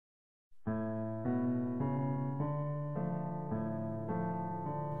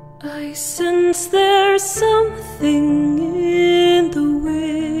I sense there's something in the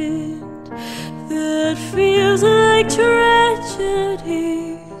wind that feels like tragedies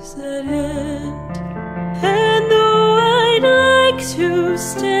that end. And though I'd like to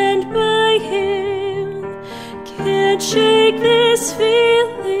stand by him, can't shake this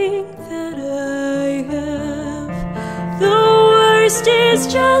feeling that I have. The worst is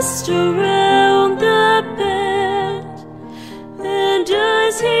just around the bend. And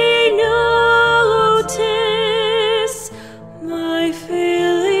does he notice my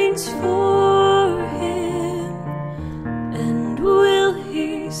feelings for him? And will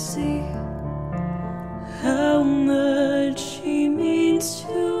he see how much he means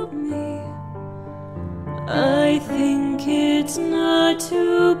to me? I think it's not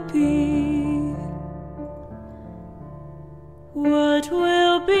to be. What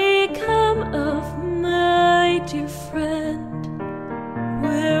will become of my dear friend?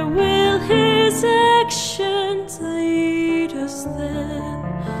 Where will his actions lead us then?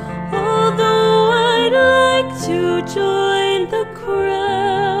 Although I'd like to join the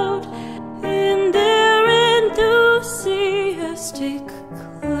crowd in their enthusiastic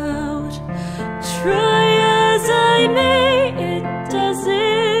cloud, try as I may, it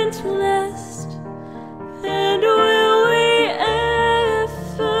doesn't last. And will we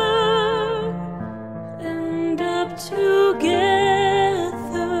ever end up together?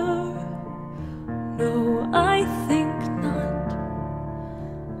 No, I think not.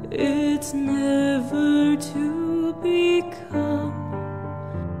 It's never to become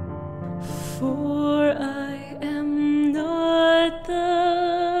for